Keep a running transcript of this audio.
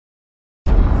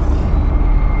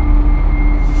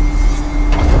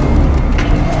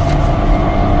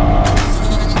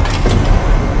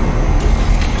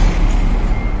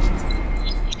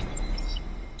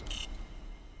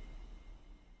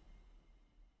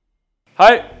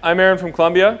Hi, I'm Aaron from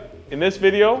Columbia. In this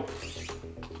video,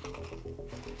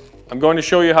 I'm going to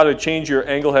show you how to change your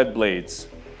angle head blades.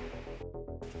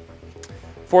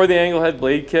 For the angle head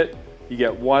blade kit, you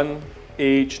get one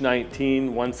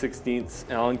AH19 1/16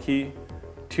 Allen key,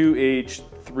 two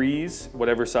AH3s,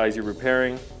 whatever size you're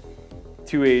repairing,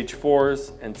 two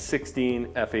AH4s, and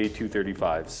 16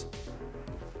 FA235s.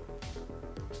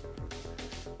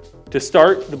 To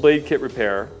start the blade kit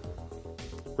repair,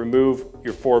 remove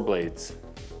your 4 blades.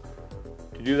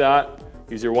 To do that,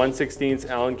 use your 1/16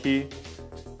 Allen key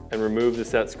and remove the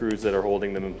set screws that are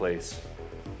holding them in place.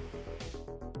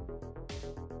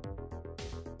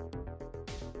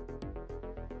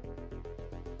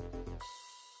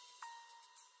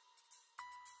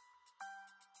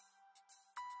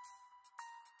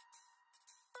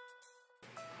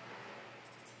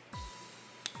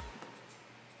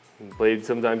 The blade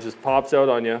sometimes just pops out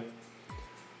on you.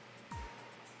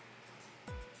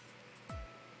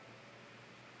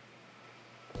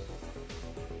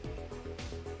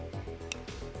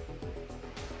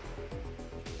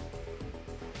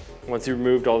 Once you've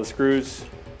removed all the screws,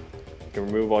 you can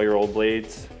remove all your old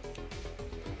blades.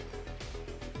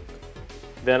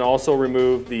 Then also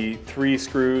remove the 3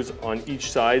 screws on each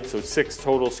side, so 6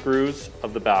 total screws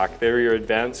of the back. They're your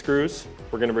advanced screws.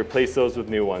 We're going to replace those with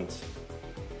new ones.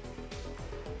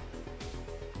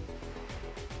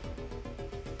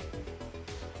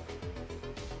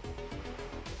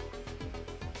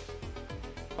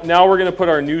 Now we're going to put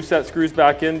our new set screws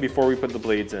back in before we put the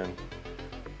blades in.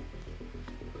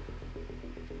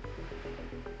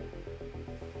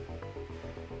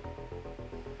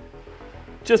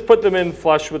 Just put them in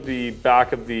flush with the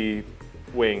back of the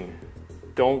wing.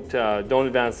 Don't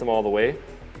advance them all the way.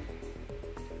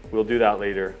 We'll do that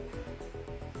later.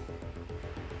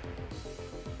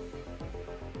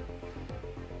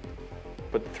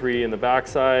 Put the 3 in the back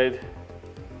side.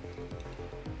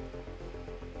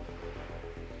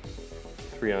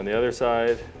 3 on the other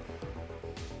side.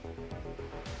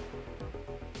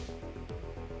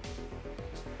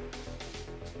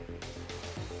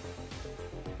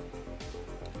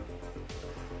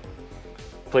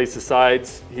 Place the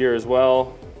sides here as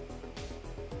well.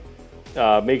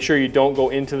 Make sure you don't go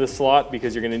into the slot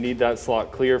because you're going to need that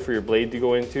slot clear for your blade to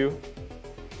go into.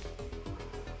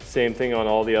 Same thing on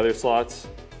all the other slots.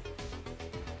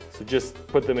 So just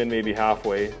put them in maybe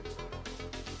halfway.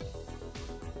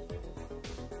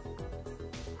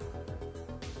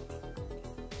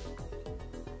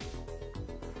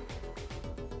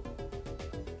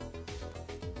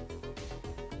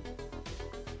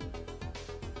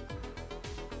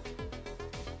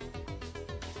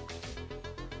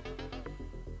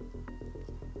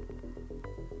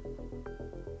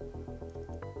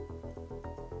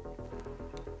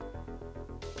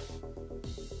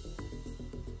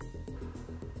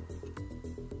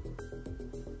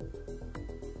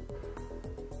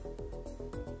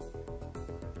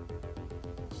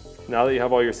 Now that you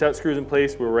have all your set screws in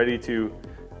place, we're ready to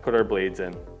put our blades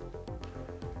in.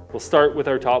 We'll start with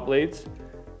our top blades.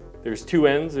 There's 2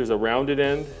 ends. There's a rounded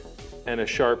end and a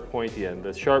sharp pointy end.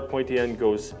 The sharp pointy end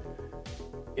goes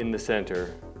in the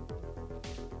center.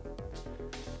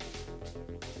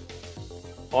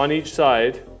 On each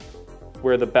side,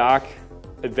 where the back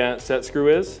advanced set screw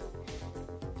is,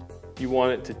 you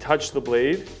want it to touch the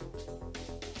blade.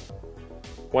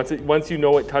 Once you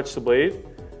know it touched the blade,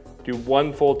 do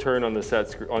 1 full turn on the set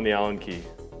screw on the Allen key.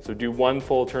 So do 1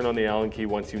 full turn on the Allen key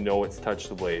once you know it's touched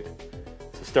the blade.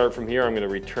 So start from here, I'm going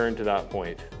to return to that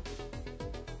point.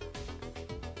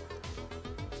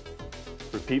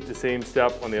 Repeat the same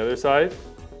step on the other side.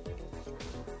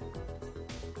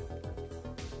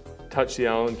 Touch the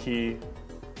Allen key,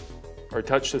 or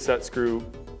touch the set screw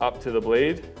up to the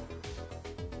blade,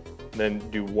 then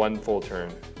do 1 full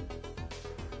turn.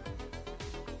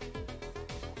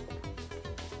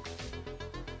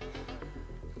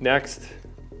 Next,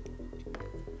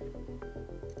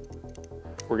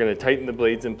 we're going to tighten the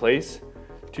blades in place.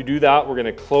 To do that, we're going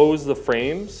to close the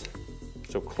frames.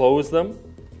 So close them.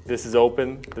 This is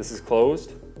open, this is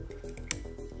closed.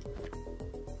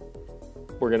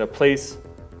 We're going to place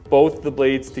both the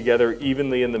blades together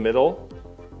evenly in the middle.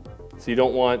 So you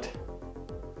want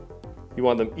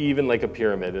them even like a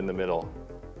pyramid in the middle.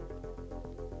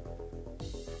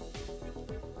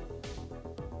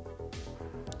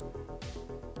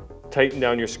 Tighten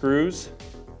down your screws.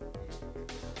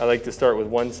 I like to start with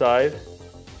one side.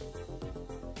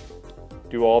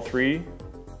 Do all 3.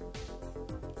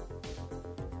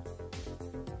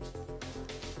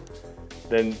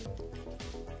 Then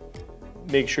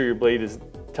make sure your blade is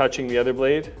touching the other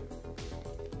blade.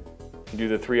 Do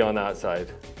the 3 on that side.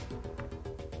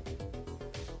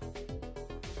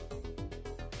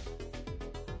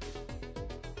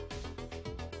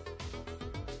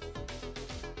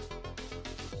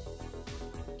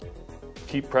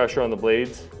 keep pressure on the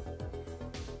blades.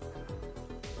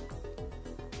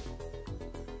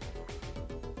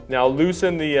 Now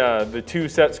loosen the two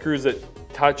set screws that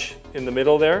touch in the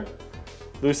middle there.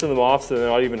 Loosen them off so they're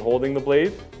not even holding the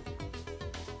blade.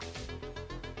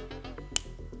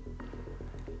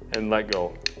 And let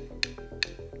go.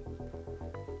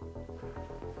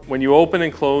 When you open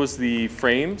and close the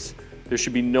frames, there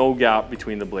should be no gap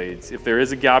between the blades. If there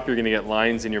is a gap, you're going to get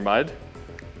lines in your mud.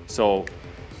 So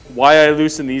why I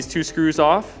loosen these two screws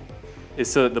off is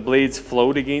so that the blades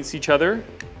float against each other.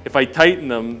 If I tighten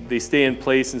them, they stay in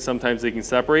place and sometimes they can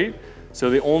separate. So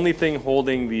the only thing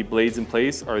holding the blades in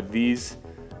place are these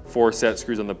 4 set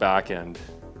screws on the back end.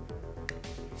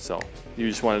 So you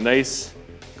just want a nice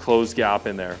closed gap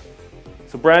in there.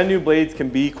 So brand new blades can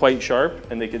be quite sharp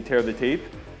and they can tear the tape.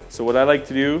 So what I like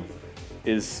to do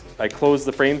is I close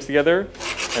the frames together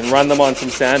and run them on some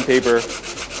sandpaper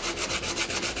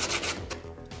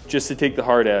just to take the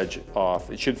hard edge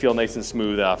off. It should feel nice and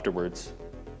smooth afterwards.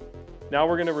 Now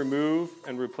we're going to remove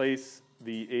and replace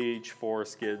the AH4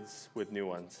 skids with new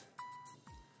ones.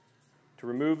 To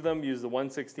remove them, use the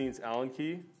 1/16 Allen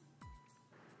key.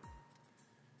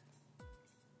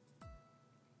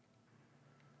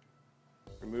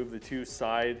 Remove the 2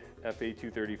 side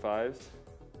FA235s.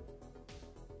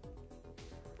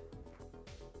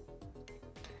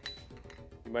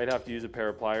 You might have to use a pair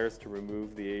of pliers to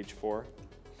remove the AH4.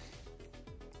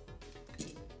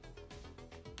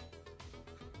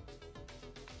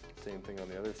 Same thing on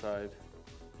the other side.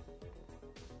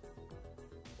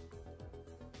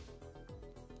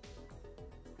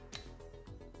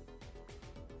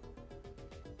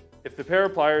 If the pair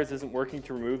of pliers isn't working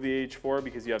to remove the AH4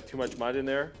 because you have too much mud in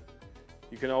there,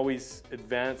 you can always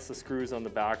advance the screws on the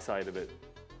back side of it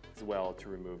as well to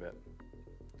remove it.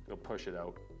 It'll push it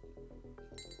out.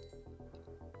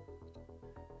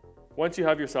 Once you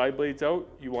have your side blades out,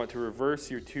 you want to reverse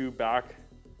your 2 back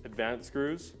advance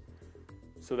screws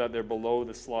so that they're below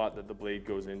the slot that the blade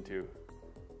goes into.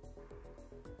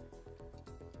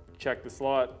 Check the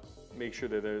slot, make sure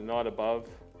that they're not above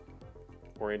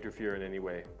or interfere in any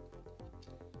way.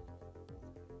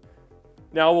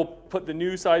 Now we'll put the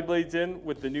new side blades in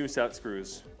with the new set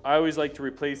screws. I always like to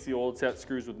replace the old set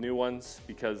screws with new ones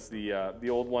because the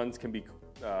old ones can be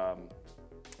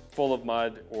full of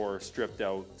mud or stripped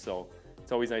out, so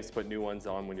it's always nice to put new ones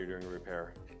on when you're doing a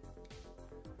repair.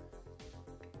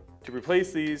 To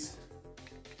replace these,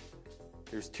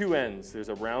 there's 2 ends. There's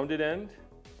a rounded end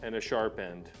and a sharp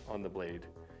end on the blade.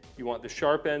 You want the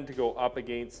sharp end to go up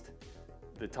against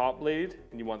the top blade,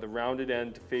 and you want the rounded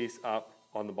end to face up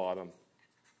on the bottom.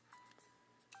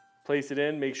 Place it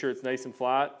in, make sure it's nice and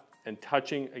flat and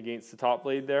touching against the top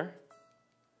blade there.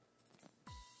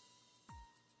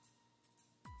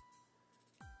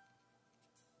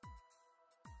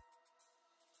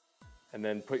 And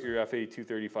then put your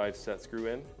FA235 set screw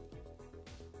in.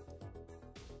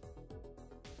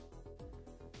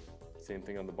 Same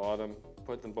thing on the bottom.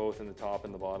 Put them both in the top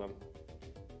and the bottom.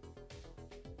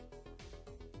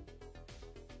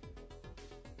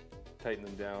 Tighten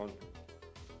them down.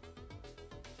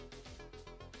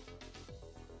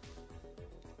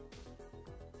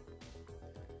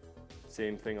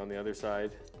 Same thing on the other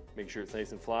side. Make sure it's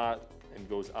nice and flat and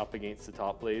goes up against the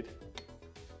top blade.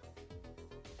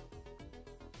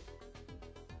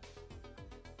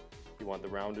 You want the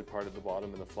rounded part at the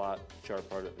bottom and the flat, sharp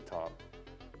part at the top.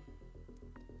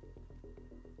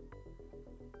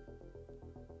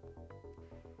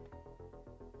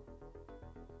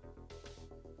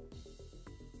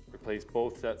 Replace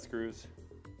both set screws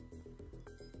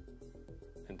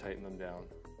and tighten them down.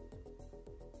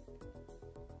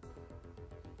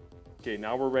 Okay,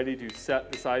 now we're ready to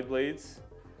set the side blades.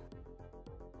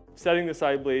 Setting the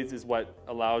side blades is what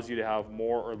allows you to have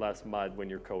more or less mud when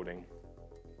you're coating.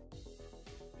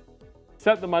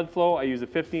 Set the mud flow, I use a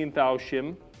 15 thou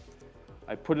shim.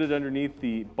 I put it underneath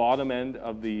the bottom end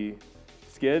of the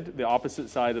skid, the opposite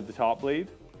side of the top blade,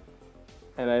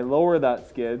 and I lower that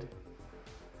skid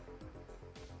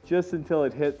just until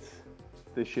it hits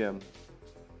the shim.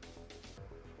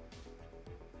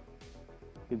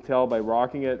 You can tell by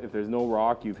rocking it, if there's no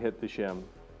rock, you've hit the shim.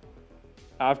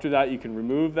 After that, you can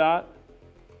remove that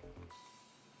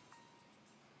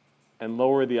and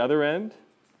lower the other end,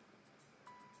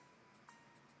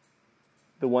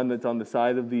 the one that's on the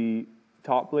side of the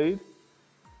top blade,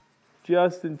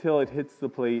 just until it hits the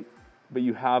plate, but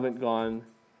you haven't gone.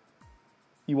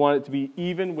 You want it to be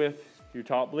even with your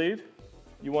top blade.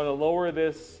 You want to lower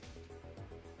this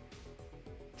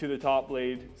to the top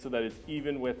blade so that it's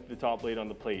even with the top blade on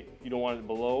the plate. You don't want it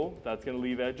below, that's going to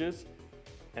leave edges.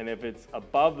 And if it's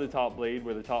above the top blade,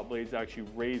 where the top blade's actually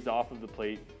raised off of the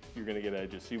plate, you're gonna get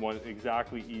edges. So you want it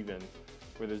exactly even,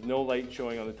 where there's no light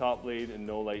showing on the top blade and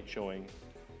no light showing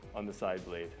on the side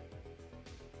blade.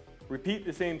 Repeat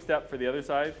the same step for the other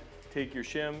side. Take your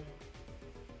shim,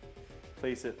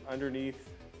 place it underneath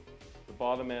the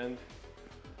bottom end.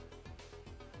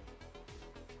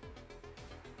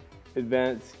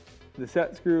 Advance the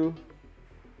set screw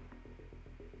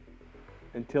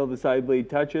until the side blade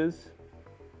touches.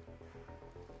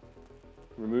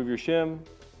 Remove your shim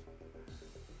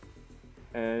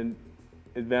and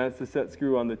advance the set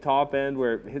screw on the top end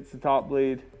where it hits the top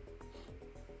blade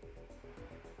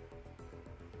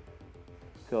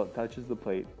until it touches the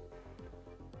plate.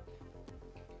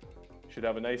 Should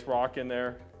have a nice rock in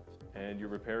there and your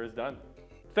repair is done.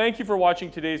 Thank you for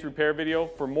watching today's repair video.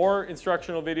 For more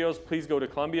instructional videos, please go to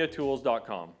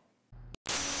columbiatools.com.